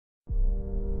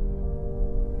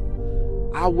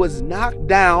I was knocked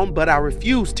down, but I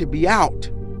refused to be out.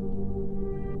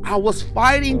 I was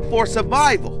fighting for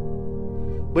survival,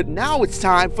 but now it's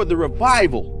time for the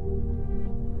revival.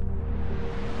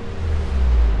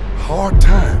 Hard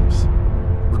times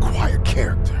require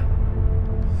character.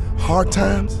 Hard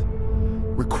times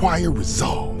require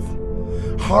resolve.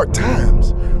 Hard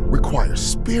times require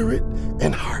spirit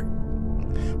and heart.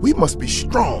 We must be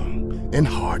strong in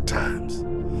hard times.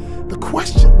 The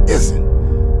question isn't,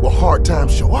 will hard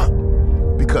times show up?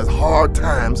 Because hard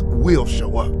times will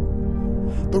show up.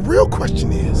 The real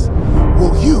question is,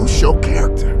 will you show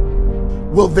character?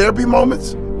 Will there be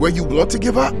moments where you want to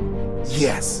give up?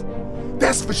 Yes,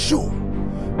 that's for sure.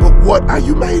 But what are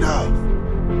you made of?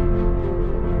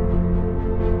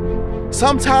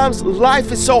 Sometimes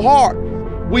life is so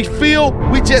hard. We feel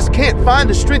we just can't find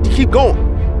the strength to keep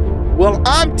going. Well,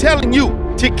 I'm telling you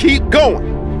to keep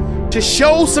going, to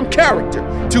show some character,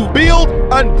 to build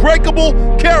unbreakable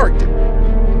character.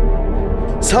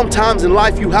 Sometimes in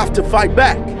life you have to fight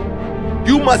back.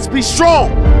 You must be strong,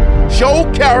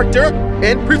 show character,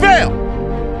 and prevail.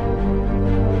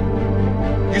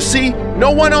 You see,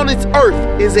 no one on this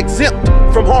earth is exempt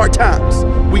from hard times.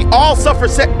 We all suffer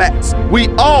setbacks. We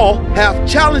all have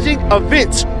challenging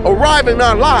events arrive in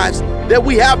our lives that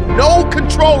we have no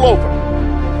control over.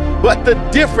 But the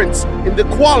difference in the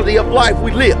quality of life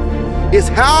we live is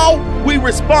how we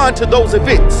respond to those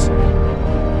events.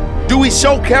 Do we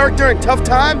show character in tough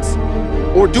times,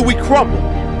 or do we crumble?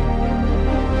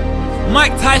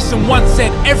 Mike Tyson once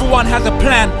said everyone has a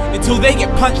plan until they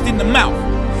get punched in the mouth.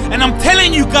 And I'm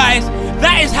telling you guys,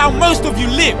 that is how most of you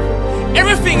live.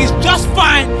 Everything is just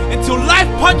fine until life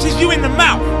punches you in the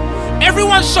mouth.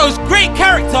 Everyone shows great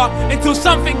character until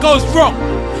something goes wrong.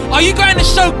 Are you going to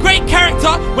show great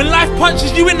character when life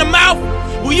punches you in the mouth?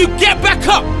 Will you get back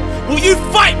up? Will you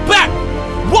fight back?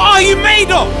 What are you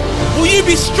made of? Will you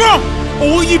be strong,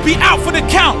 or will you be out for the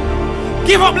count?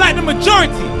 Give up like the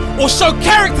majority, or show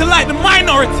character like the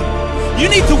minority. You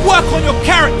need to work on your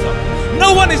character.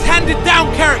 No one is handed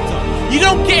down character. You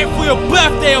don't get it for your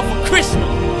birthday or for Christmas.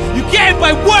 You get it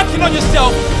by working on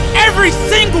yourself every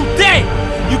single day.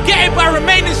 You get it by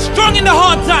remaining strong in the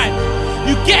hard times.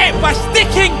 You get it by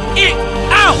sticking it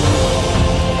out.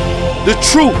 The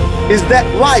truth is that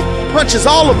life punches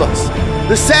all of us.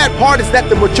 The sad part is that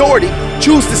the majority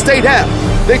choose to stay down.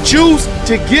 They choose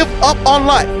to give up on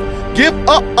life, give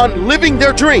up on living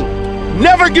their dream.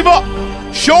 Never give up.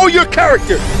 Show your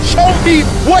character. Show me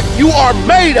what you are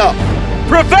made of.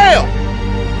 Prevail,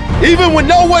 even when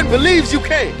no one believes you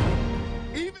can.